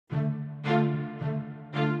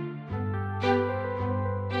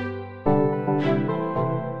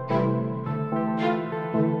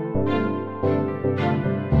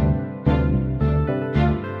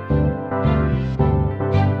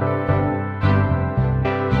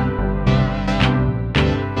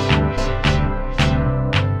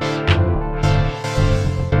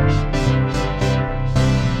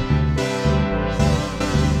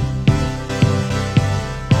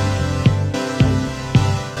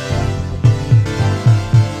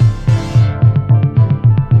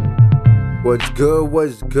What's good?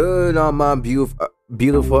 What's good on my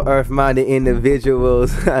beautiful earth-minded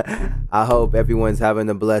individuals? I hope everyone's having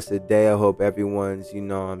a blessed day. I hope everyone's,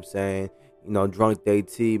 what I'm saying, drunk their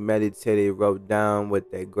tea, meditated, wrote down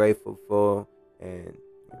what they're grateful for, and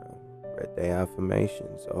read their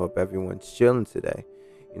affirmations. I hope everyone's chilling today.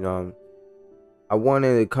 I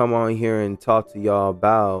wanted to come on here and talk to y'all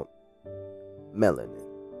about melanin.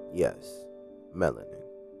 Yes, melanin.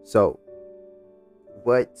 So,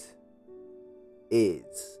 what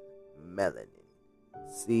is melanin?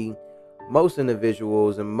 See, most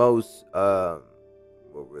individuals and most,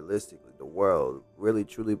 realistically, the world really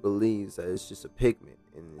truly believes that it's just a pigment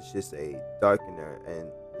and it's just a darkener, and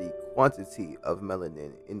the quantity of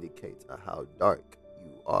melanin indicates how dark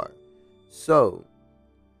you are. So,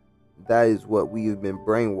 that is what we have been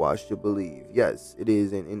brainwashed to believe. Yes, it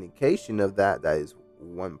is an indication of that. That is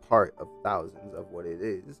one part of thousands of what it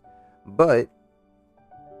is. But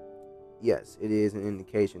yes, it is an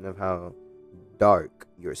indication of how dark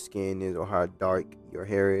your skin is, or how dark your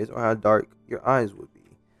hair is, or how dark your eyes would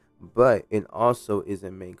be. But it also is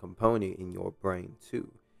a main component in your brain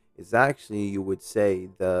too. It's actually, you would say,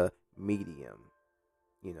 the medium.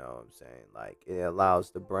 You know what I'm saying? Like, it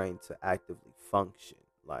allows the brain to actively function,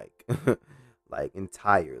 like like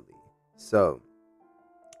entirely. So,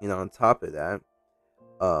 on top of that,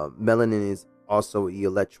 melanin is also an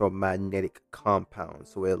electromagnetic compound,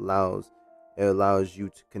 so it allows you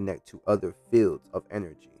to connect to other fields of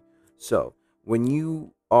energy. So when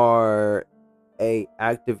you are a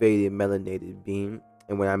activated melanated being,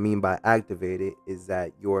 and what I mean by activated is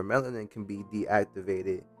that your melanin can be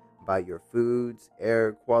deactivated by your foods,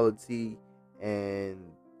 air quality,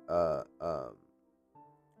 and uh, um,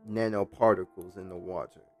 nanoparticles in the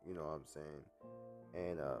water. You know what I'm saying?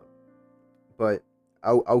 And but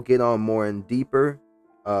I'll get on more and deeper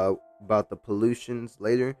about the pollutions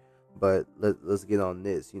later. But let's get on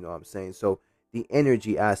this. You know what I'm saying? So the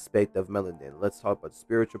energy aspect of melanin. Let's talk about the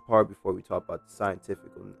spiritual part before we talk about the scientific,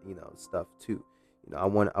 stuff too. I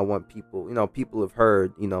want people. People have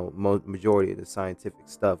heard majority of the scientific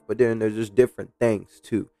stuff, but then there's just different things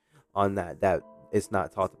too on that it's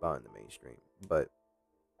not talked about in the mainstream. But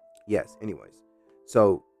yes, anyways.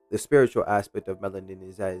 So the spiritual aspect of melanin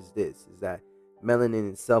is that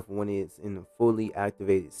melanin itself, when it's in a fully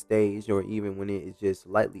activated stage, or even when it is just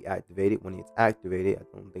lightly activated, when it's activated,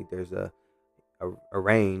 I don't think there's a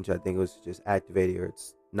range. I think it was just activated, or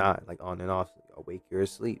it's not, like on and off, like awake or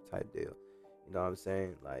asleep type deal. You know what I'm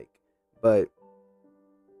saying? Like, but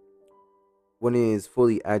when it is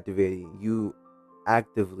fully activated, you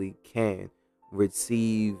actively can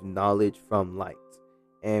receive knowledge from light.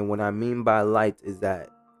 And what I mean by light is that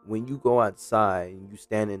when you go outside and you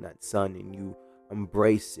stand in that sun and you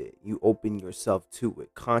embrace it, you open yourself to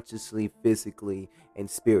it consciously, physically, and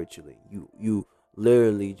spiritually. You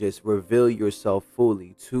literally just reveal yourself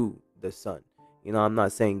fully to the sun. I'm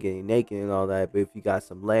not saying getting naked and all that, but if you got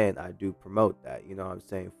some land, I do promote that. You know what I'm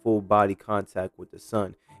saying? Full body contact with the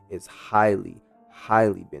sun is highly,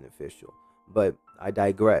 highly beneficial. But I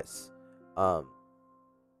digress. Um,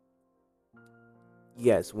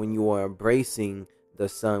 yes, when you are embracing the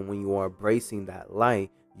sun, when you are embracing that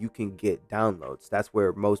light, you can get downloads. That's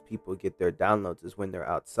where most people get their downloads, is when they're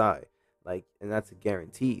outside. Like, and that's a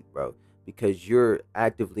guaranteed, bro, because you're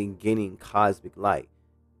actively getting cosmic light.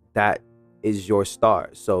 That is your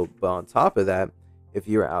star. So, but on top of that, if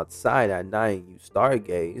you're outside at night and you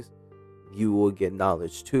stargaze, you will get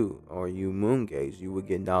knowledge too. Or you moon gaze, you will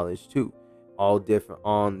get knowledge too. All different,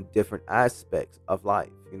 on different aspects of life.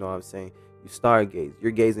 You know what I'm saying? You stargaze,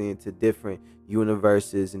 you're gazing into different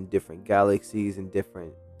universes and different galaxies and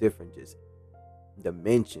different just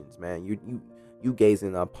dimensions, man. You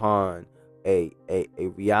gazing upon a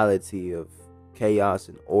reality of chaos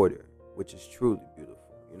and order, which is truly beautiful.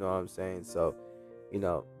 You know what I'm saying? So, you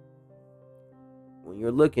know, when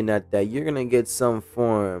you're looking at that, you're gonna get some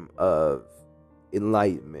form of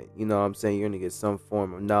enlightenment. You know what I'm saying? You're gonna get some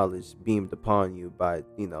form of knowledge beamed upon you by,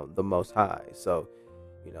 the Most High. So,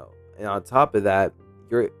 and on top of that,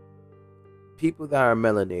 you're people that are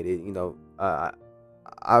melanated.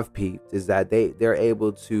 I've peeped is that they're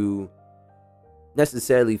able to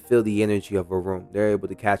necessarily feel the energy of a room. They're able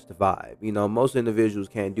to catch the vibe. Most individuals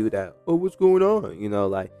can't do that. Oh, what's going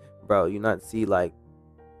on? Like, bro, you not see like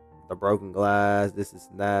the broken glass, this is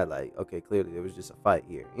that. Like, okay, clearly there was just a fight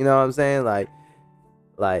here. You know what I'm saying?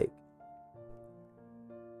 Like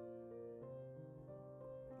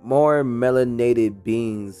more melanated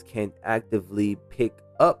beings can actively pick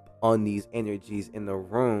up on these energies in the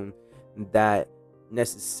room that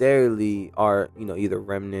necessarily are, either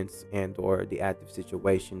remnants and or the active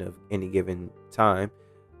situation of any given time,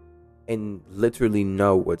 and literally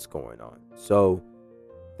know what's going on. So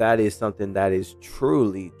that is something that is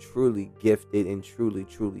truly, truly gifted and truly,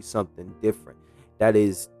 truly something different. That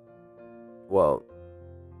is, well,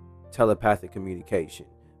 telepathic communication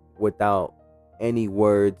without any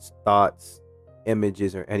words, thoughts,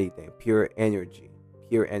 images, or anything. Pure energy.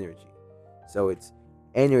 Pure energy. So it's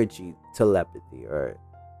energy telepathy or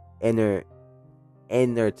inner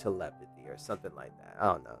telepathy or something like that. I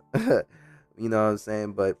don't know. You know what I'm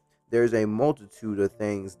saying? But there's a multitude of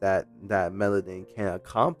things that melanin can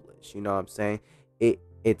accomplish. You know what I'm saying?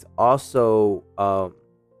 It's also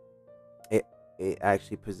it it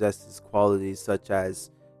actually possesses qualities such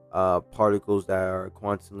as particles that are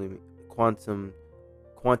quantumly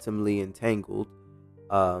entangled.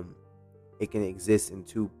 Um, it can exist in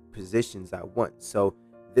two positions at once. So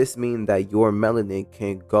this means that your melanin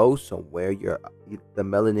can go somewhere. The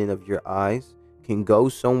melanin of your eyes can go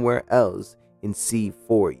somewhere else and see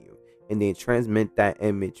for you, and then transmit that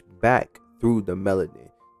image back through the melanin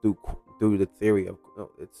through the theory of,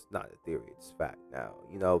 no, it's not a theory, it's fact now.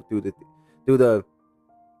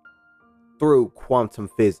 Through quantum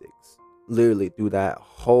physics. Literally through that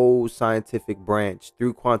whole scientific branch,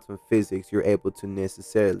 through quantum physics, you're able to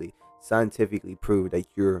necessarily scientifically prove that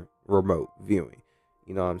you're remote viewing.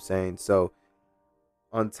 You know what I'm saying? So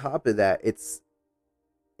on top of that,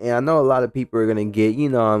 and I know a lot of people are gonna get,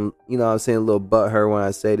 I'm saying, a little butthurt when I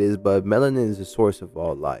say this, but melanin is the source of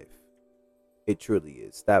all life. It truly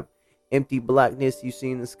is. That empty blackness you see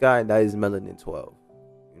in the sky, that is melanin 12.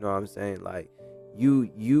 You know what I'm saying? Like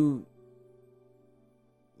you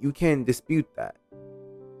can't dispute that.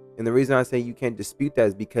 And the reason I say you can't dispute that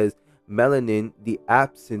is because melanin, the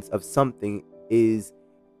absence of something, is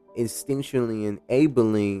instinctually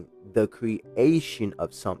enabling the creation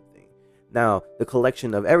of something. Now, the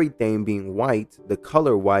collection of everything being white, the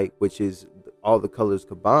color white, which is all the colors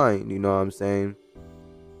combined, you know what I'm saying?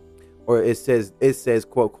 Or it says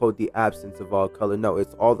quote quote the absence of all color. No,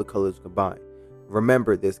 it's all the colors combined.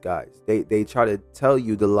 Remember this, guys. They try to tell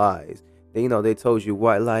you the lies. They told you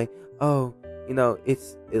what, like, oh,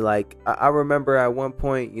 like, I remember at one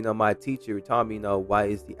point, my teacher taught me,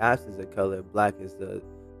 white is the absence of color, black is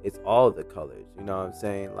it's all the colors. You know what I'm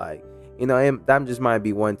saying? Like, and that just might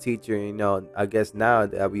be one teacher. I guess now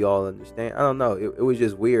that we all understand. I don't know. It was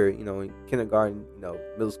just weird. In kindergarten,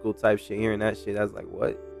 middle school type shit, hearing that shit, I was like,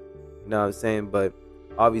 what? You know what I'm saying? But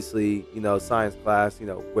obviously, science class,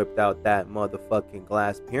 whipped out that motherfucking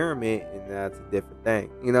glass pyramid, and that's a different thing.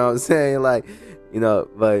 You know what I'm saying? Like,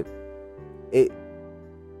 but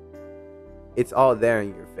it's all there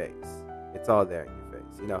in your face. It's all there in your face.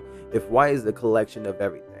 If white is the collection of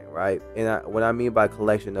everything, right? And what I mean by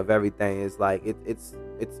collection of everything is like it's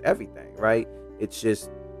everything, right? It's just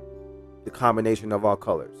the combination of all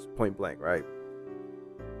colors, point blank, right?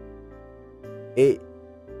 It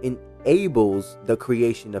enables the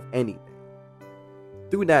creation of anything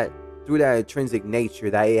through that intrinsic nature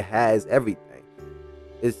that it has everything.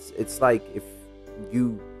 It's like if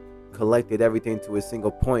you collected everything to a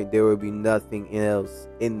single point, there would be nothing else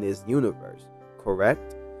in this universe,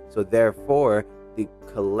 correct? So therefore, the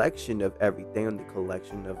collection of everything, the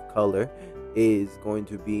collection of color, is going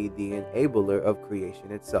to be the enabler of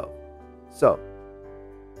creation itself. So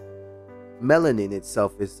melanin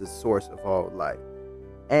itself is the source of all life,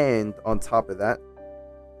 and on top of that,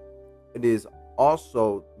 it is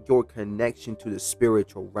also your connection to the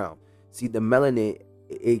spiritual realm. See, the melanin,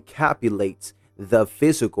 it encapsulates the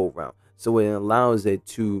physical realm, so it allows it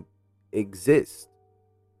to exist.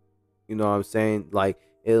 You know what I'm saying? Like,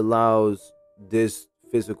 it allows this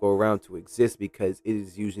physical realm to exist because it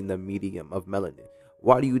is using the medium of melanin.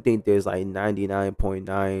 Why do you think there's like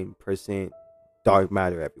 99.9% dark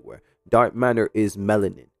matter everywhere? Dark matter is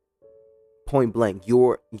melanin. Point blank.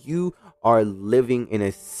 You are living in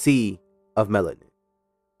a sea of melanin.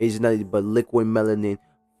 It's nothing but liquid melanin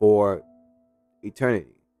for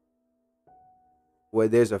eternity, where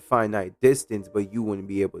there's a finite distance, but you wouldn't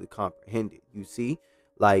be able to comprehend it. You see,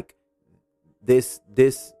 like this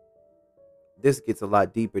gets a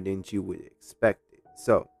lot deeper than you would expect it.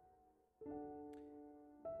 So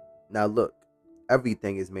now look,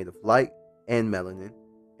 everything is made of light and melanin,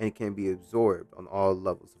 and it can be absorbed on all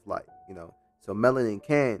levels of light. So melanin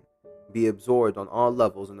can be absorbed on all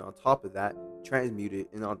levels, and on top of that, transmuted,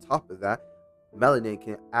 and on top of that, melanin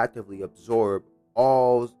can actively absorb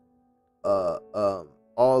all the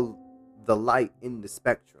light in the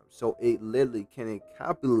spectrum. So it literally can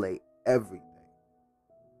encapsulate everything.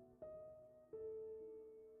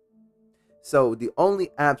 So the only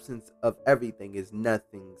absence of everything is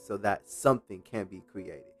nothing, so that something can be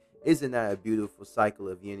created. Isn't that a beautiful cycle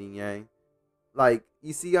of yin and yang? Like,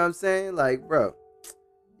 you see what I'm saying? Like, bro,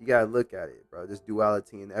 you gotta look at it, bro. There's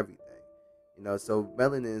duality in everything. So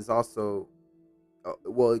melanin is also,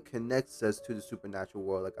 well, it connects us to the supernatural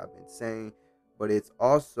world, like I've been saying, but it's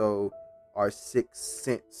also our sixth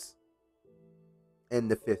sense and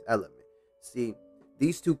the fifth element. See,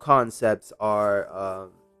 these two concepts are,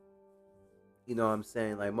 what I'm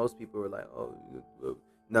saying? Like, most people are like, oh,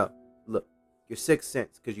 no, look, your sixth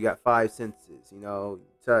sense, because you got five senses,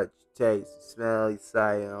 touch, taste, smell,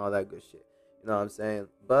 sight, and all that good shit. You know what I'm saying?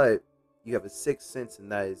 But you have a sixth sense,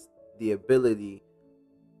 and that is the ability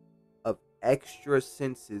of extra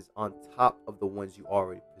senses on top of the ones you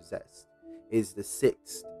already possess. Is the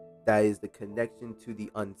sixth. That is the connection to the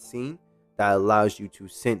unseen that allows you to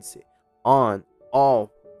sense it on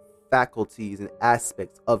all faculties and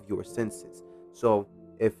aspects of your senses. So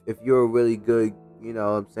if you're a really good,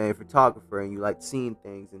 photographer, and you like seeing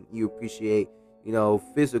things, and you appreciate,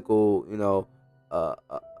 physical, uh,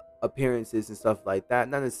 uh, appearances and stuff like that.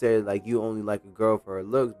 Not necessarily like you only like a girl for her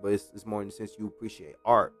looks, but it's more in the sense you appreciate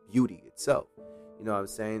art, beauty itself. You know what I'm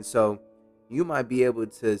saying? So you might be able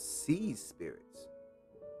to see spirits.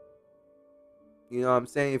 You know what I'm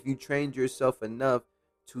saying? If you trained yourself enough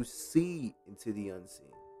to see into the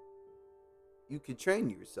unseen, you can train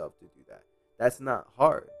yourself to do that. That's not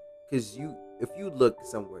hard, because if you look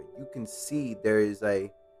somewhere, you can see there is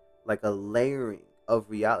a layering of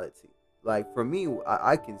reality. Like, for me,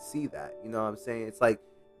 I can see that. You know what I'm saying? It's like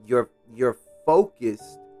you're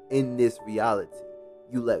focused in this reality.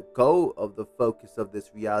 You let go of the focus of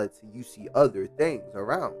this reality. You see other things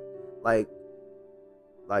around. Like,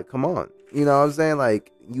 come on. You know what I'm saying?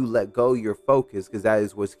 Like, you let go your focus, because that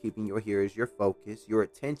is what's keeping you here, is your focus, your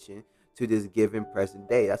attention to this given present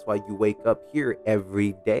day. That's why you wake up here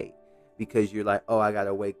every day, because you're like, oh, I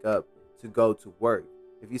gotta wake up to go to work.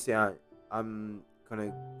 If you say I'm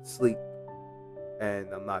gonna sleep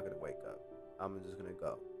and I'm not gonna wake up, I'm just gonna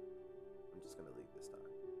go. I'm just gonna leave this time.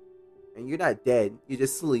 And you're not dead. You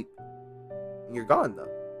just sleep, and you're gone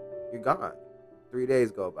though. You're gone. 3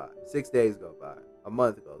 days go by. 6 days go by. A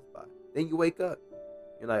month goes by. Then you wake up.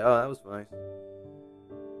 You're like, oh, that was nice.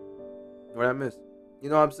 What I missed? You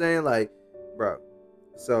know what I'm saying? Like, bro.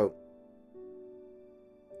 So,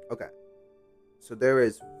 okay. So there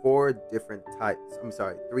is 3 different types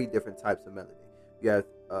of melanin. You have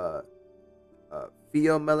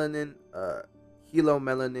pheomelanin,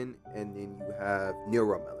 helomelanin, and then you have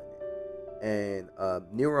neuromelanin. And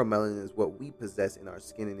neuromelanin is what we possess in our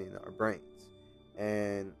skin and in our brains.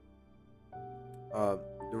 And the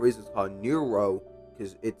reason it's called neuro,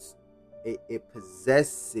 because it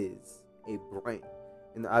possesses a brain,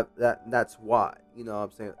 and that's why. You know what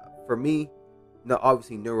I'm saying? For me, no,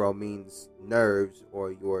 obviously neuro means nerves,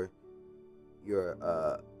 or your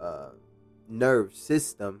nerve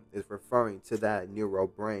system is referring to that neuro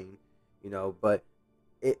brain, but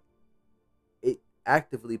it it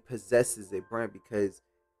actively possesses a brain, because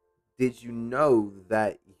did you know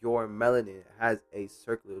that your melanin has a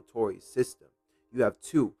circulatory system? You have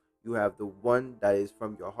two. You have the one that is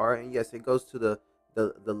from your heart, and yes, it goes to the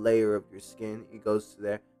layer of your skin. It goes to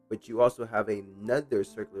there, but you also have another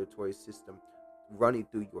circulatory system running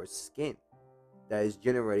through your skin that is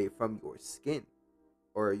generated from your skin,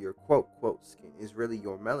 or your quote skin. Is really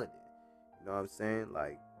your melanin. You know what I'm saying?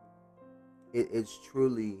 Like, it's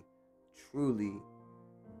truly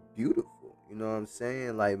beautiful. You know what I'm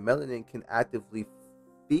saying? Like, melanin can actively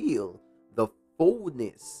feel the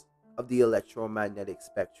fullness of the electromagnetic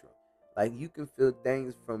spectrum. Like, you can feel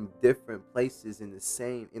things from different places in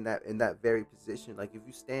that very position. Like, if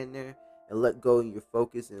you stand there and let go of your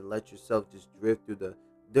focus and let yourself just drift through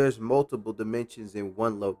there's multiple dimensions in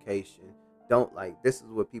one location. This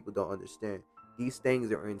is what people don't understand. These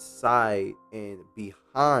things are inside and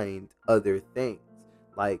behind other things.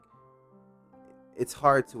 Like, it's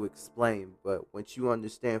hard to explain, but once you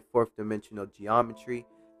understand fourth dimensional geometry,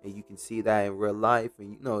 and you can see that in real life,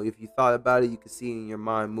 and if you thought about it, you can see it in your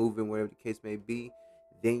mind moving, whatever the case may be,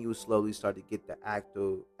 then you slowly start to get the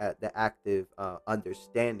active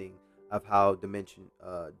understanding of how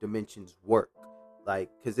dimensions work. Like,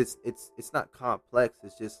 because it's not complex.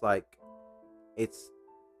 It's just like it's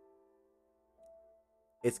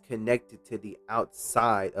connected to the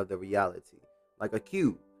outside of the reality, like a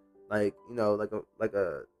cube, like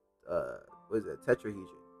a what is it, tetrahedron?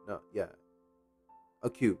 No, yeah, a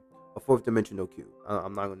cube, a fourth dimensional cube.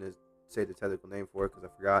 I'm not going to say the technical name for it because I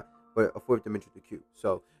forgot, but a fourth dimensional cube.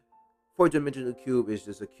 So, fourth dimensional cube is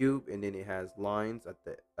just a cube, and then it has lines at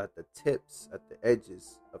the tips, at the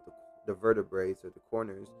edges of the vertebrae or the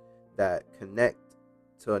corners that connect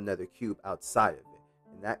to another cube outside of it,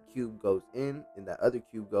 and and that cube goes in, and that other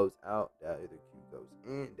cube goes out, that other cube goes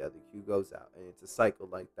in, the other cube goes out, and it's a cycle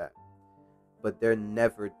like that. But they're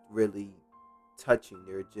never really touching,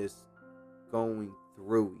 they're just going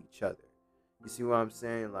through each other. You see what I'm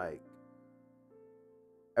saying? Like,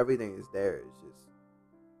 everything is there, it's just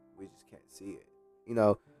we just can't see it. You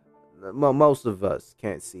know, most of us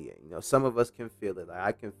can't see it. You know, some of us can feel it. Like,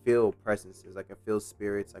 I can feel presences, I can feel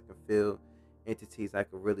spirits, I can feel entities. I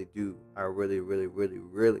really, really, really,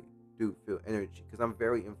 really do feel energy because I'm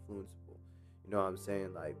very influenceable. You know what I'm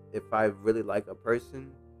saying? Like, if I really like a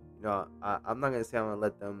person, you know, I'm not gonna say I'm gonna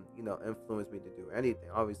let them, you know, influence me to do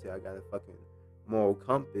anything. Obviously, I got a fucking moral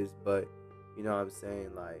compass, but you know what I'm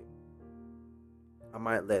saying? Like, I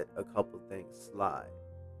might let a couple things slide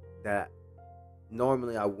that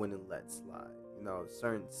normally I wouldn't let slide. You know,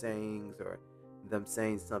 certain sayings or them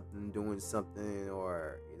saying something, doing something,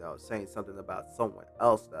 or, you know, saying something about someone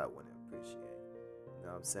else that I wouldn't appreciate. You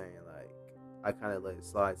know what I'm saying? Like, I kind of let it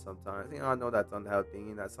slide sometimes. You know, I know that's unhealthy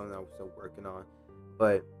and that's something I'm still working on.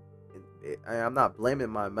 But I'm not blaming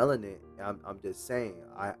my melanin. I'm just saying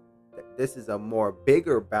this is a more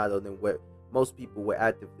bigger battle than what most people would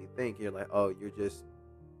actively think. You're like, oh, you're just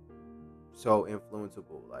so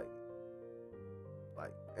influenceable. Like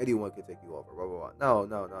anyone can take you over. Blah, blah, blah.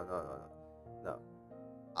 No.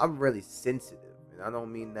 I'm really sensitive, and I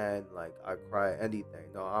don't mean that like I cry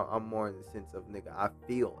anything. No, I'm more in the sense of, nigga, I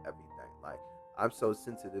feel everything. Like, I'm so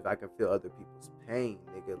sensitive, I can feel other people's pain,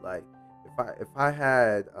 nigga. Like, if I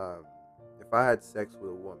had sex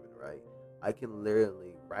with a woman, right, I can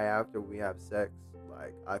literally, right after we have sex,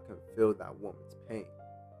 like, I can feel that woman's pain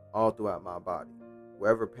all throughout my body.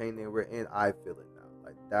 Wherever pain they were in, I feel it now.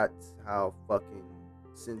 Like, that's how fucking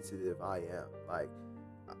sensitive I am. Like,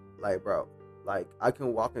 bro, like, I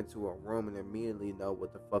can walk into a room and immediately know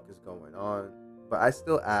what the fuck is going on, but I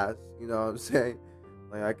still ask. You know what I'm saying?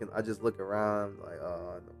 Like, I just look around, like,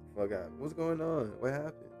 oh, fuck, what's going on? What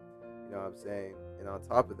happened? You know what I'm saying? And on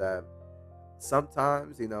top of that,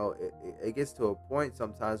 sometimes, you know, it gets to a point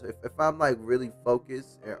sometimes, if I'm like really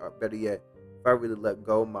focused, or better yet, if I really let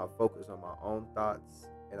go of my focus on my own thoughts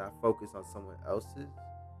and I focus on someone else's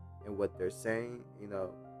and what they're saying, you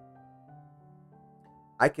know,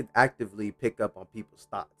 I can actively pick up on people's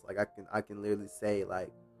thoughts. Like, I can literally say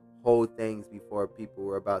like whole things before people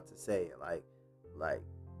were about to say it, like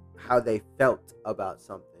how they felt about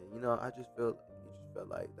something. You know, you just felt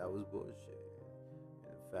like that was bullshit.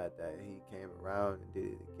 And the fact that he came around and did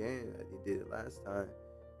it again, that he did it last time,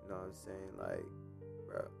 you know what I'm saying? Like,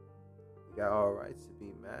 bro, you got all rights to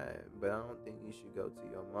be mad, but I don't think you should go to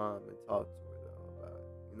your mom and talk to her though about it.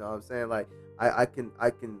 You know what I'm saying? Like, I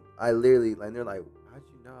literally, like, they're like, how'd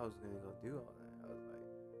you know I was gonna go do all that? I was like,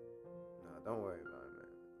 no, don't worry about it,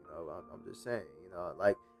 man. You know, I'm just saying, you know,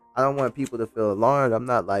 like, I don't want people to feel alarmed. I'm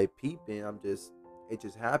not like peeping. It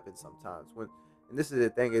just happens sometimes. And this is the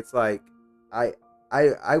thing. It's like, I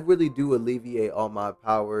really do alleviate all my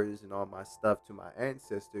powers and all my stuff to my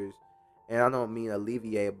ancestors, and I don't mean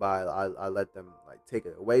alleviate by I let them like take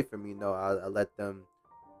it away from me. No, I let them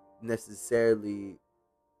necessarily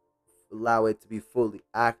allow it to be fully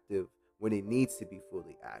active when it needs to be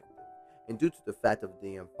fully active. And due to the fact of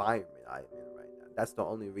the environment I'm in right now, that's the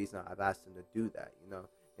only reason I've asked them to do that, you know.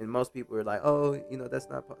 And most people are like, oh, you know, that's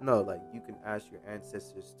not no, like, you can ask your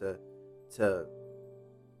ancestors to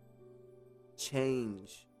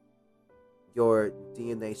change your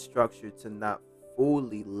DNA structure to not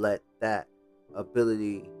fully let that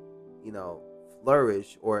ability, you know,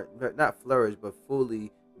 flourish, or not flourish, but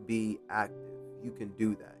fully be active. You can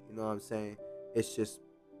do that. You know what I'm saying? It's just,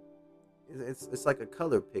 it's like a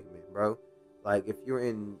color pigment, bro. Like, if you're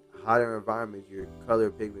in hotter environments, your color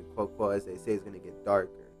pigment, quote, quote, as they say, is going to get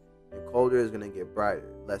darker, and colder is going to get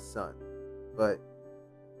brighter, less sun. But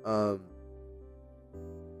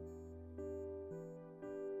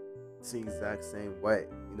it's the exact same way,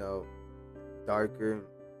 you know. Darker,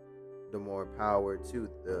 the more power to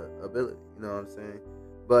the ability, you know what I'm saying?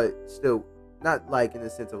 But still, not like in the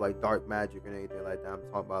sense of like dark magic or anything like that. I'm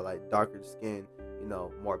talking about like darker skin, you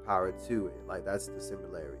know, more power to it. Like, that's the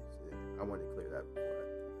similarities. I want to clear that before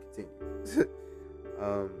I continue.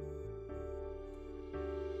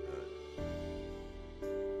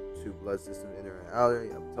 Two blood systems, inner and outer.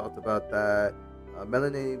 Yeah, we talked about that.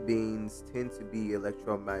 Melanated beings tend to be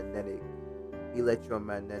electromagnetic.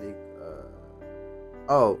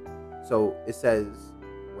 So it says,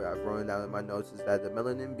 where I've written down in my notes, is that the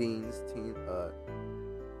melanin beings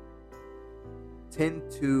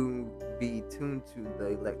tend to be tuned to the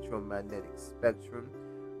electromagnetic spectrum.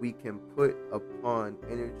 We can put upon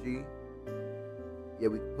energy. Yeah,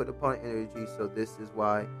 we can put upon energy. So this is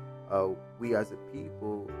why we as a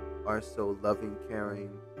people are so loving, caring,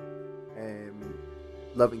 and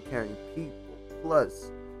loving, caring people. Plus,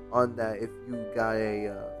 on that, if you got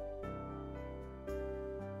a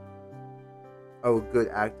good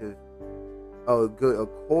active, a good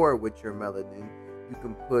accord with your melanin, you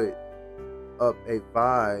can put up a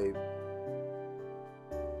vibe.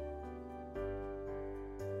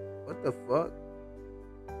 What the fuck?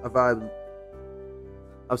 A vibe.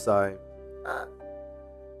 I'm sorry. Uh,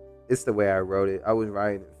 It's the way I wrote it. I was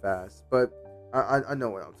writing it fast, but I know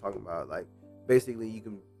what I'm talking about. Like, basically, you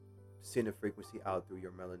can send a frequency out through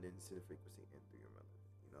your melanin, send a frequency in through your melanin.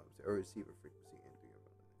 You know what I'm saying? Or receive a frequency in through your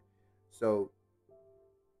melanin. So,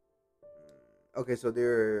 okay, so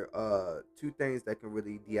there are two things that can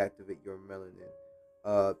really deactivate your melanin,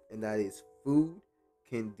 and that is food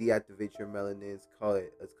can deactivate your melanin. It's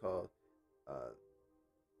called uh,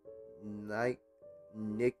 night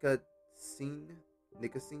nicotine.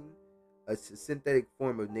 Nicotine, a synthetic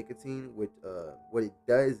form of nicotine. Which what it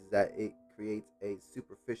does is that it creates a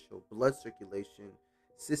superficial blood circulation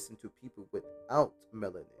system to people without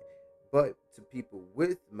melanin. But to people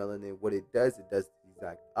with melanin, what it does the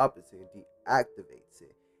exact opposite. It deactivates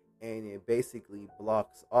it, and it basically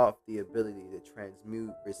blocks off the ability to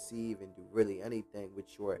transmute, receive, and do really anything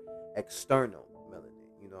with your external melanin.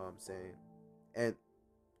 You know what I'm saying? And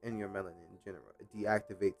your melanin in general, it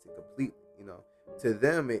deactivates it completely. To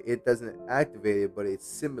them, it doesn't activate it, but it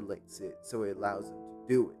simulates it, so it allows them to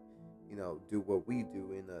do it. Do what we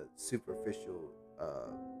do in a superficial,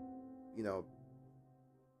 you know,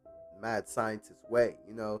 mad scientist way.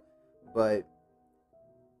 But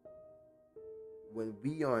when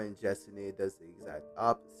we are ingesting it, it does the exact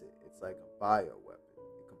opposite. It's like a bio weapon.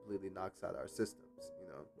 It completely knocks out our systems.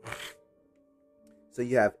 So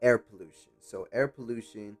you have air pollution. So air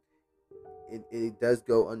pollution, it does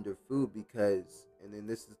go under food because, and then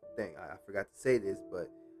this is the thing, I forgot to say this, but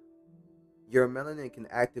your melanin can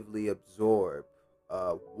actively absorb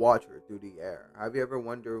water through the air. Have you ever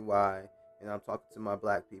wondered why? And I'm talking to my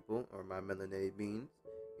black people or my melanated beings.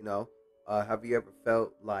 Have you ever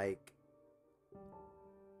felt like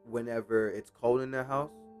whenever it's cold in the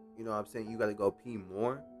house, you know what I'm saying, you got to go pee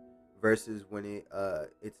more versus when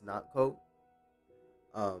it's not cold?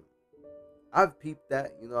 Um, I've peeped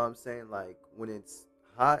that, you know what I'm saying? Like when it's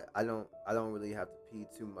hot, I don't really have to pee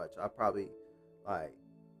too much. I probably like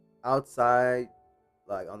outside,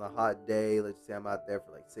 like on a hot day, let's say I'm out there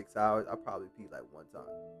for like 6 hours, I probably pee like one time.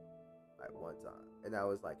 Like one time. And that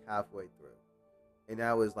was like halfway through. And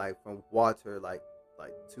that was like from water, like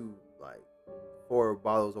two, like 4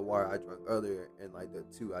 bottles of water I drank earlier and like the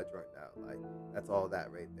 2 I drank now. Like that's all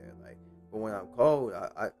that right there. Like, but when I'm cold,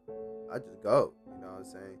 I just go. You know what I'm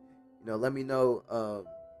saying? Let me know.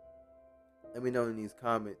 Let me know in these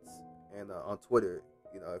comments and on Twitter.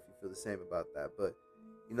 If you feel the same about that. But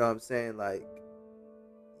you know what I'm saying? Like,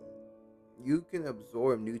 you can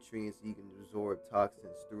absorb nutrients, you can absorb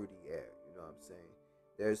toxins through the air. You know what I'm saying?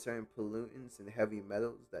 There are certain pollutants and heavy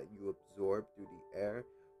metals that you absorb through the air,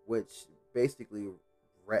 which basically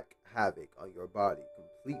wreak havoc on your body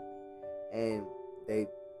completely, and they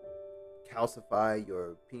calcify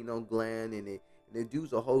your pineal gland, and it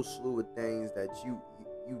does a whole slew of things that you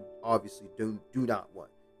obviously do not want.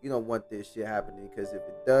 You don't want this shit happening, because if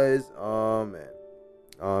it does, oh man,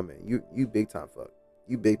 you big time fuck.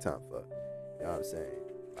 You big time fuck. You know what I'm saying?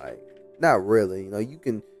 Like, not really. You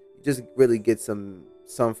can just really get some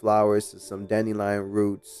sunflowers, some dandelion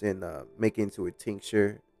roots, and make it into a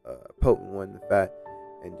tincture, a potent one, in fact,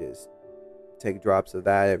 and just take drops of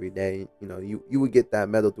that every day. You would get that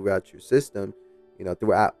metal throughout your system.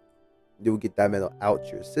 Throughout, you would get that metal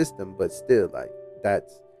out your system, but still, like,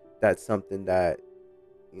 that's something that,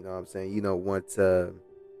 you know what I'm saying, you don't want to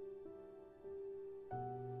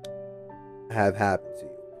have happen to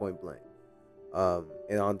you, point blank.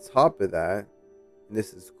 And on top of that, and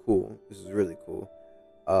this is cool, this is really cool,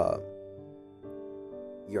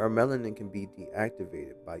 your melanin can be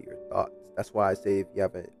deactivated by your thoughts. That's why I say if you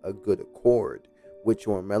have a good accord with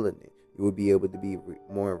your melanin, you will be able to be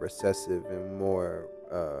more recessive and more,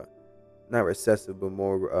 not recessive, but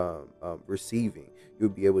more receiving. You'll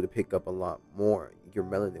be able to pick up a lot more. Your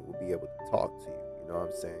melanin will be able to talk to you. You know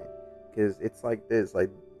what I'm saying? Because it's like this. Like,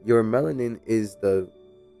 your melanin is the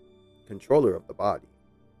controller of the body.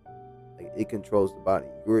 Like, it controls the body.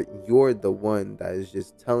 You're the one that is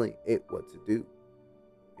just telling it what to do.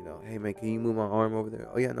 Hey man, can you move my arm over there?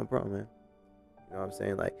 Oh yeah, no problem, man. You know what I'm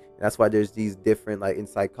saying? Like, that's why there's these different, like, in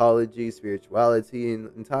psychology, spirituality, and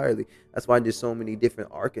entirely. That's why there's so many different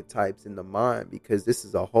archetypes in the mind, because this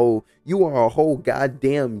is you are a whole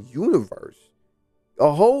goddamn universe.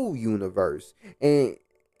 A whole universe. And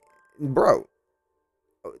bro,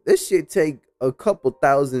 this shit take a couple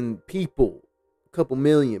thousand people, a couple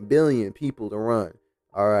million, billion people to run.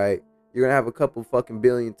 All right, you're gonna have a couple fucking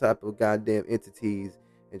billion type of goddamn entities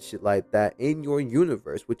and shit like that in your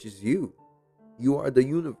universe, which is you. You are the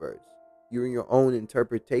universe. You're in your own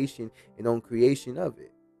interpretation and own creation of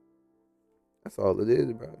it. That's all it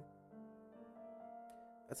is, bro.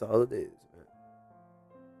 That's all it is, man.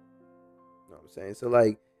 You know what I'm saying? So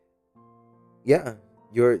like, yeah,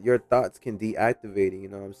 your thoughts can deactivate it, you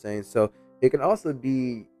know what I'm saying? So it can also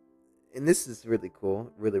be, and this is really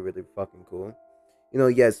cool, really, really fucking cool.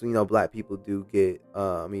 Yes, black people do get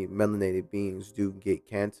melanated beings do get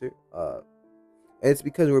cancer. And it's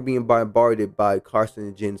because we're being bombarded by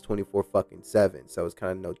carcinogens 24 fucking 7. So it's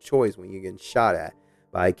kind of no choice when you're getting shot at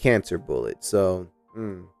by a cancer bullet. So,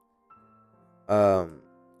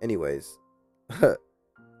 anyways,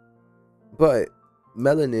 but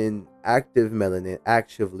active melanin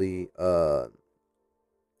actually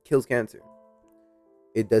kills cancer.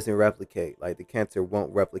 It doesn't replicate. Like, the cancer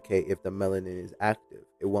won't replicate if the melanin is active.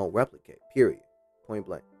 It won't replicate, period. Point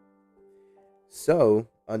blank. So,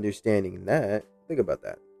 understanding that, think about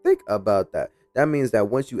that. That means that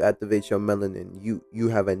once you activate your melanin, you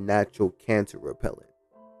have a natural cancer repellent.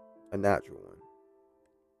 A natural one.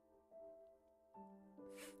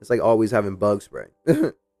 It's like always having bug spray.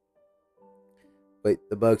 But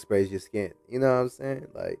the bug spray is your skin. You know what I'm saying?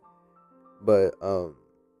 Like, but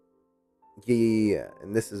yeah.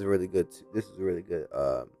 And this is really good. This is a really good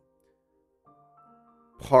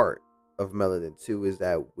part of melanin too, is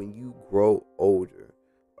that when you grow older,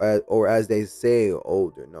 or as they say,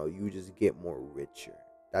 older, no, you just get more richer.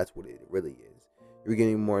 That's what it really is. You're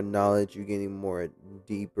getting more knowledge. You're getting more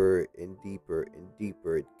deeper and deeper and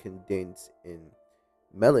deeper condensed in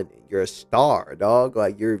melanin. You're a star, dog.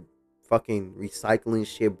 Like, you're fucking recycling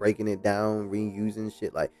shit, breaking it down, reusing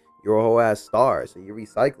shit. Like, you're a whole ass star, so you're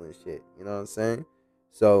recycling shit. You know what I'm saying?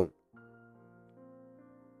 So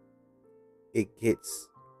it gets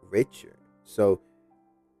richer. So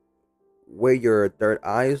where your third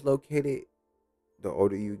eye is located, the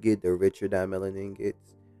older you get, the richer that melanin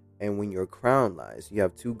gets. And when your crown lies, you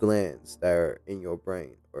have two glands that are in your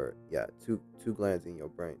brain, or two glands in your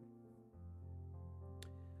brain.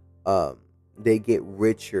 They get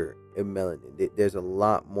richer in melanin. There's a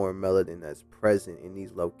lot more melanin that's present in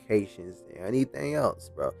these locations than anything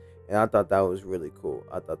else, bro. And I thought that was really cool.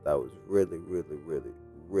 I thought that was really, really, really,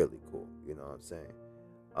 really cool. You know what I'm saying?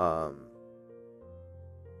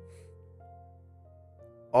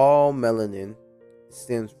 All melanin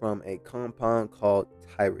stems from a compound called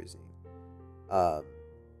tyrosine.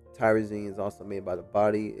 Tyrosine is also made by the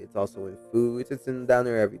body. It's also in food. It's in down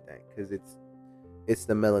there everything, because it's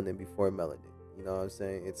the melanin before melanin. You know what I'm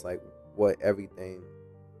saying? It's like what everything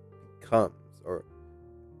becomes, or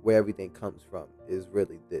where everything comes from, is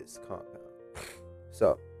really this compound.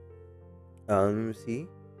 So, let me see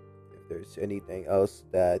if there's anything else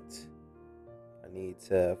that I need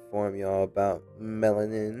to inform y'all about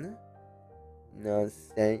melanin. You know what I'm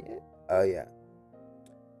saying? Oh, yeah.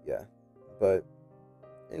 Yeah. But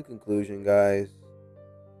in conclusion, guys,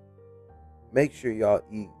 make sure y'all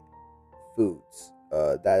eat foods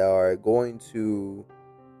that are going to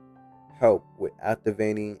help with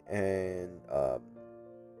activating and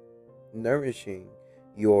nourishing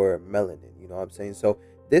your melanin. You know what I'm saying? So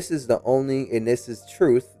this is the only, and this is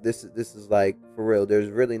truth. This is like, for real. There's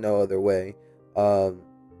really no other way. Because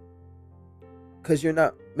you're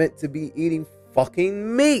not meant to be eating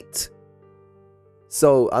fucking meat.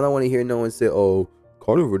 So I don't want to hear no one say, "Oh,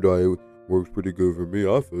 carnivore diet works pretty good for me.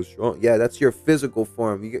 I feel strong." Yeah, that's your physical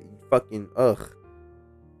form. You get fucking ugh.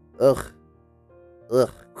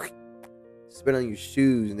 Spit on your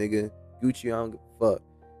shoes, nigga. Gucci, I don't give a fuck,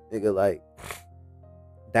 nigga. Like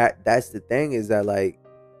that. That's the thing, is that, like,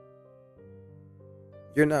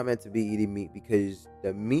 you're not meant to be eating meat, because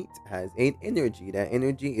the meat has an energy. That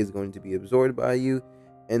energy is going to be absorbed by you,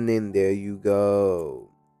 and then there you go,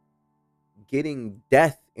 getting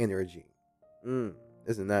death energy.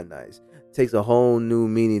 Isn't that nice? Takes a whole new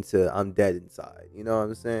meaning to "I'm dead inside." You know what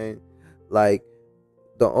I'm saying? Like,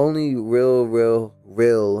 the only real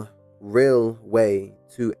way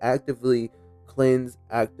to actively cleanse,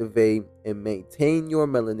 activate, and maintain your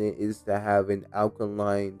melanin is to have an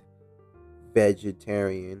alkaline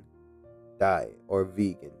vegetarian diet or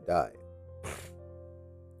vegan diet.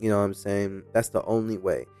 You know what I'm saying? That's the only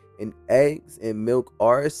way. And eggs and milk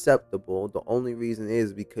are acceptable. The only reason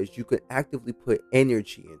is because you could actively put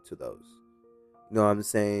energy into those. You know what I'm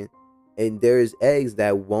saying? And there's eggs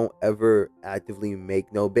that won't ever actively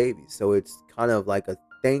make no babies. So it's kind of like a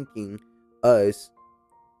thanking us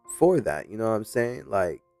for that. You know what I'm saying?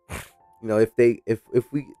 Like,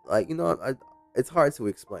 if we like, it's hard to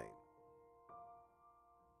explain.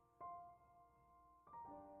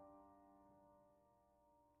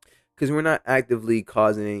 Because we're not actively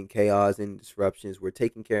causing any chaos and disruptions. We're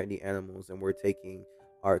taking care of the animals, and we're taking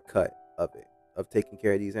our cut of it. Of taking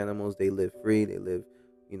care of these animals, they live free. They live,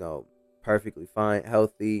 you know, perfectly fine,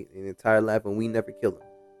 healthy, an entire life, and we never kill them.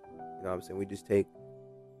 You know what I'm saying? We just take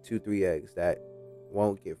 2, 3 eggs that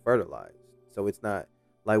won't get fertilized. So it's not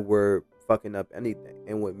like we're fucking up anything.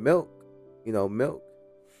 And with milk, milk,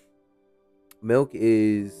 milk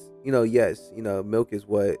is, yes, milk is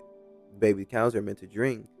what baby cows are meant to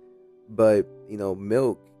drink, but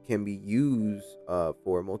milk can be used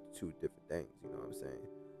for a multitude of different things. You know what I'm saying?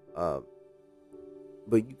 Um,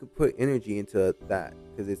 but you could put energy into that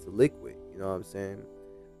because it's a liquid. You know what I'm saying?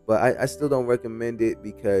 But I still don't recommend it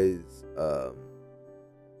because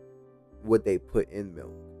what they put in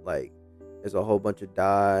milk, like there's a whole bunch of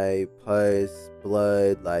dye, pus,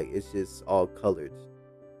 blood. Like it's just all colored.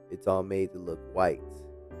 It's all made to look white,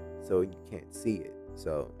 so you can't see it.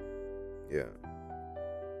 So yeah,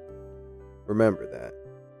 remember that.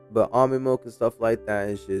 But almond milk and stuff like that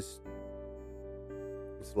is just,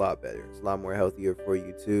 it's a lot better. It's a lot more healthier for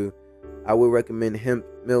you too. I would recommend hemp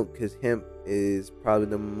milk because hemp is probably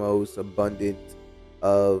the most abundant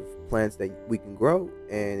of plants that we can grow,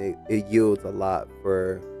 and it yields a lot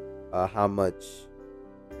for how much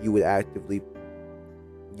you would actively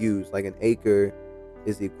use. Like an acre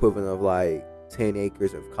is the equivalent of like 10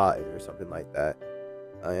 acres of cotton or something like that.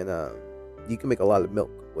 And you can make a lot of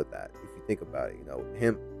milk with that if you think about it.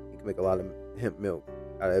 Hemp, you can make a lot of hemp milk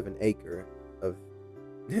out of an acre of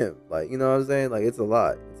hemp. Like, you know what I'm saying? Like, it's a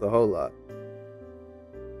lot. It's a whole lot.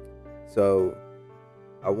 So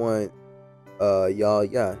I want y'all,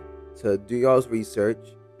 yeah, to do y'all's research.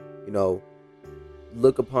 You know,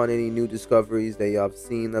 look upon any new discoveries that y'all have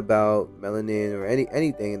seen about melanin or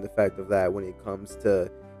anything in the fact of that when it comes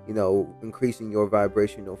to increasing your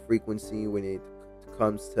vibrational frequency, when it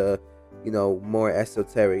comes to more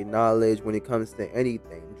esoteric knowledge, when it comes to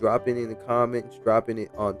anything. Drop it in the comments, dropping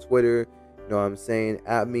it on Twitter. You know what I'm saying?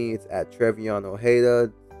 At me, it's at Trevion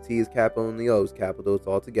Ojeda. T is capital and the O is capital. It's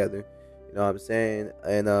all together. You know what I'm saying?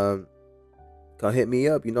 And come hit me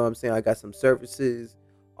up. You know what I'm saying? I got some services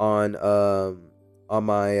on on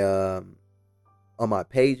my um on my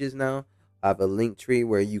pages now. I have a link tree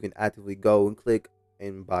where you can actively go and click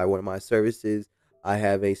and buy one of my services. I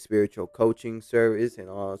have a spiritual coaching service, and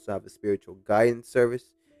I also have a spiritual guidance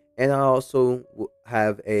service, and I also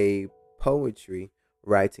have a poetry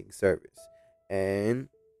writing service. And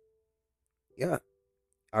yeah,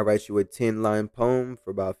 I write you a 10-line poem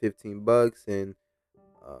for about $15, and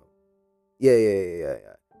uh, yeah.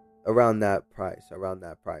 Around that price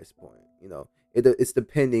point. It's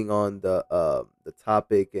depending on the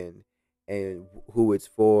topic and who it's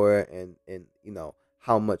for, and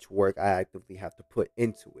how much work I actively have to put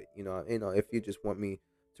into it. If you just want me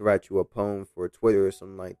to write you a poem for Twitter or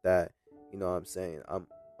something like that, what I'm saying,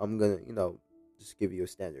 I'm gonna just give you a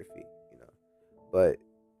standard fee. But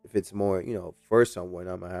if it's more, for someone,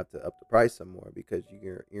 I'm gonna have to up the price some more because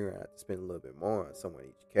you're gonna have to spend a little bit more on someone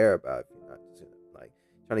you care about. If you're not just like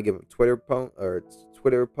trying to give them Twitter poem or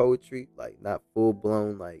Twitter poetry, like not full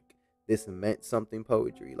blown like this meant something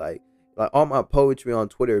poetry. Like all my poetry on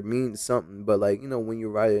Twitter means something, but like when you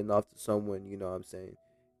write it off to someone, what I'm saying,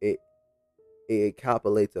 it it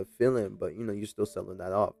calculates a feeling, but you're still selling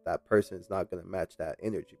that off. That person is not gonna match that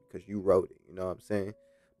energy because you wrote it. You know what I'm saying?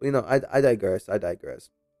 But I digress. I digress.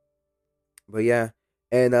 But yeah,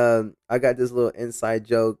 and I got this little inside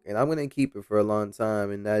joke, and I'm gonna keep it for a long time,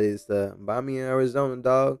 and that is the buy me in Arizona,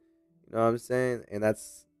 dog. You know what I'm saying? And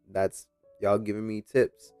that's y'all giving me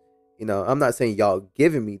tips. I'm not saying y'all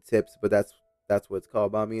giving me tips, but that's what it's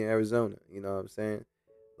called. Buy me in Arizona. You know what I'm saying?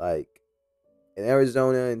 Like in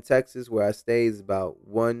Arizona and Texas, where I stay, is about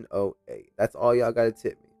 108. That's all y'all gotta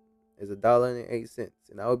tip me. It's $1.08,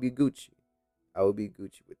 and I would be Gucci. I would be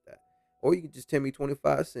Gucci with that. Or you could just tip me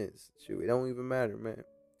 25 cents. Shoot, it don't even matter, man.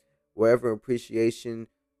 Wherever appreciation,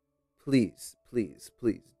 please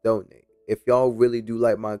donate. If y'all really do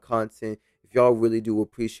like my content, if y'all really do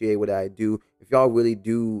appreciate what I do, if y'all really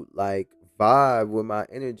do like vibe with my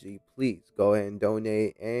energy, please go ahead and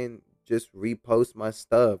donate and just repost my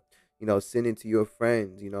stuff. Send it to your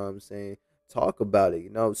friends. You know what I'm saying? Talk about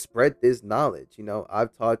it. Spread this knowledge.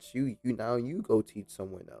 I've taught you. You go teach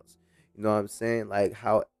someone else. You know what I'm saying? Like,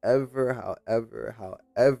 however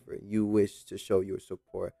you wish to show your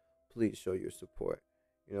support, please show your support.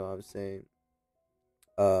 You know what I'm saying?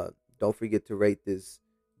 Uh, don't forget to rate this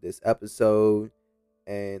episode,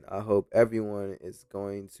 and I hope everyone is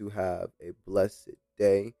going to have a blessed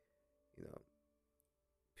day. You know,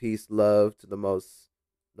 peace, love to the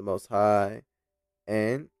most high,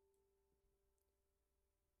 and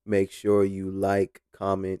make sure you like,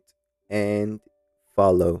 comment, and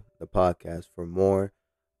follow the podcast for more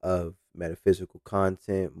of metaphysical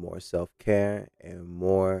content, more self care, and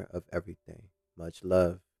more of everything. Much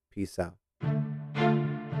love. Peace out.